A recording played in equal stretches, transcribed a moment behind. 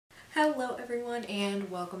Hello everyone and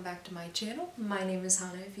welcome back to my channel. My name is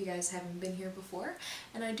Hanne if you guys haven't been here before,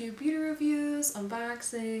 and I do beauty reviews,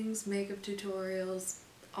 unboxings, makeup tutorials,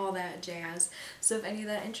 all that jazz. So if any of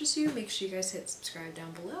that interests you, make sure you guys hit subscribe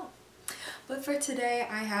down below. But for today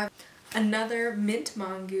I have another Mint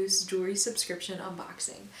Mongoose Jewelry Subscription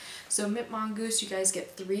unboxing. So Mint Mongoose, you guys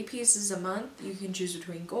get 3 pieces a month. You can choose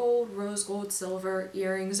between gold, rose gold, silver,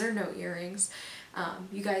 earrings, or no earrings.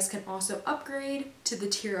 You guys can also upgrade to the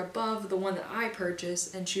tier above the one that I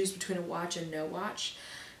purchased and choose between a watch and no watch.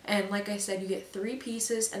 And like I said, you get 3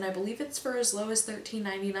 pieces, and I believe it's for as low as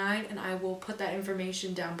 $13.99, and I will put that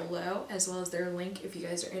information down below as well as their link if you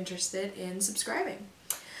guys are interested in subscribing.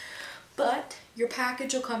 But your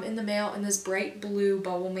package will come in the mail in this bright blue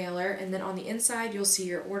bubble mailer, and then on the inside you'll see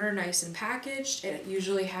your order nice and packaged. It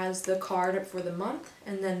usually has the card for the month,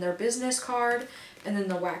 and then their business card, and then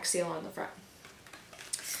the wax seal on the front.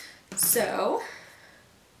 So,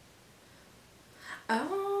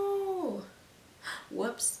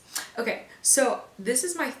 whoops. Okay, so this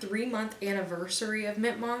is my 3-month anniversary of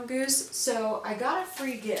Mint Mongoose, so I got a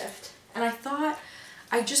free gift, and I thought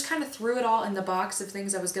I just kind of threw it all in the box of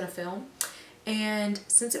things I was going to film, and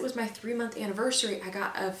since it was my 3-month anniversary, I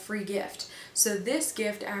got a free gift. So this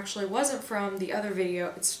gift actually wasn't from the other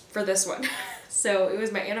video, it's for this one. So it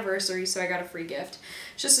was my anniversary, so I got a free gift.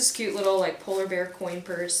 It's just this cute little like polar bear coin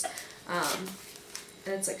purse, and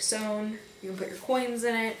it's like sewn. You can put your coins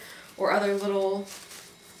in it, or other little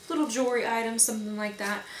jewelry items, something like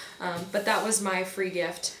that. But that was my free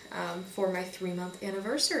gift for my 3-month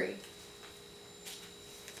anniversary.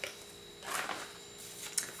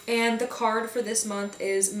 And the card for this month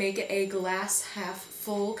is make it a glass half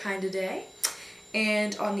full kind of day.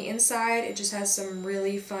 And on the inside it just has some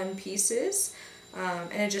really fun pieces.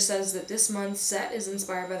 And it just says that this month's set is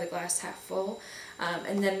inspired by the glass half full.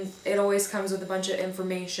 And then it always comes with a bunch of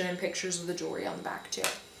information and pictures of the jewelry on the back too.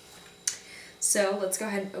 So let's go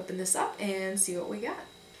ahead and open this up and see what we got.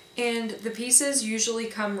 And the pieces usually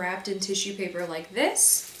come wrapped in tissue paper like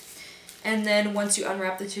this. And then once you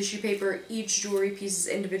unwrap the tissue paper, each jewelry piece is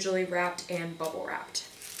individually wrapped and bubble wrapped.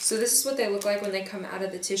 So this is what they look like when they come out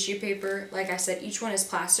of the tissue paper. Like I said, each one is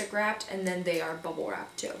plastic wrapped, and then they are bubble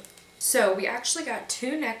wrapped too. So we actually got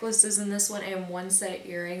 2 necklaces in this one and 1 set of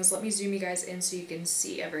earrings. Let me zoom you guys in so you can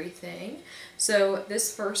see everything. So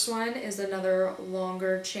this first one is another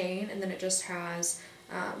longer chain, and then it just has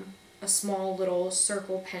a small little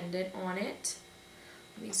circle pendant on it.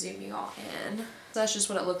 Let me zoom you all in. So that's just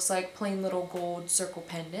what it looks like, plain little gold circle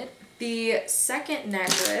pendant. The second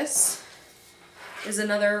necklace is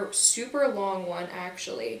another super long one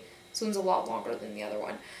actually. This one's a lot longer than the other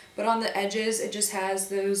one. But on the edges it just has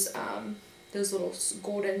those little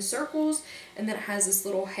golden circles, and then it has this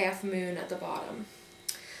little half moon at the bottom.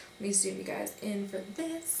 Let me zoom you guys in for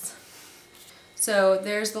this. So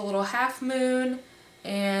there's the little half moon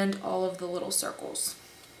and all of the little circles.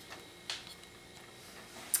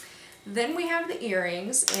 Then we have the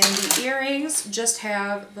earrings, and the earrings just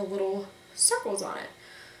have the little circles on it.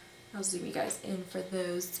 I'll zoom you guys in for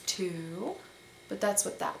those too, but that's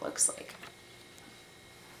what that looks like.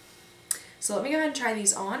 So let me go ahead and try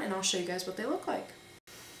these on, and I'll show you guys what they look like.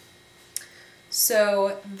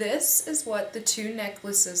 So this is what the 2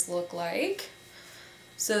 necklaces look like.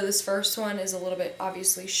 So this first one is a little bit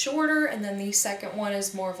obviously shorter, and then the second one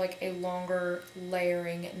is more of like a longer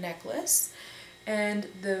layering necklace. And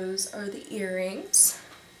those are the earrings.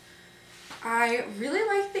 I really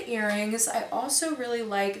like the earrings. I also really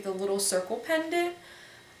like the little circle pendant.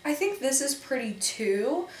 I think this is pretty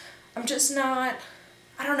too. I'm just not,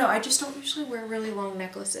 I don't know, I just don't usually wear really long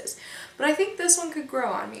necklaces. But I think this one could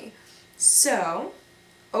grow on me. So,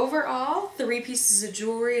 overall, 3 pieces of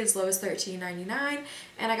jewelry as low as $13.99,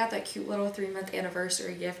 and I got that cute little 3-month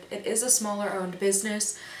anniversary gift. It is a smaller owned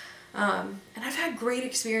business. And I've had great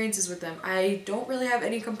experiences with them. I don't really have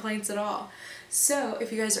any complaints at all. So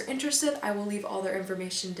if you guys are interested, I will leave all their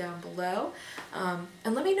information down below. And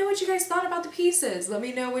let me know what you guys thought about the pieces. Let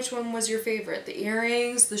me know which one was your favorite. The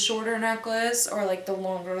earrings, the shorter necklace, or like the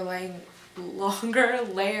longer layering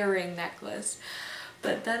necklace.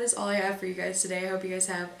 But that is all I have for you guys today. I hope you guys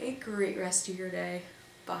have a great rest of your day.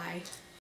 Bye.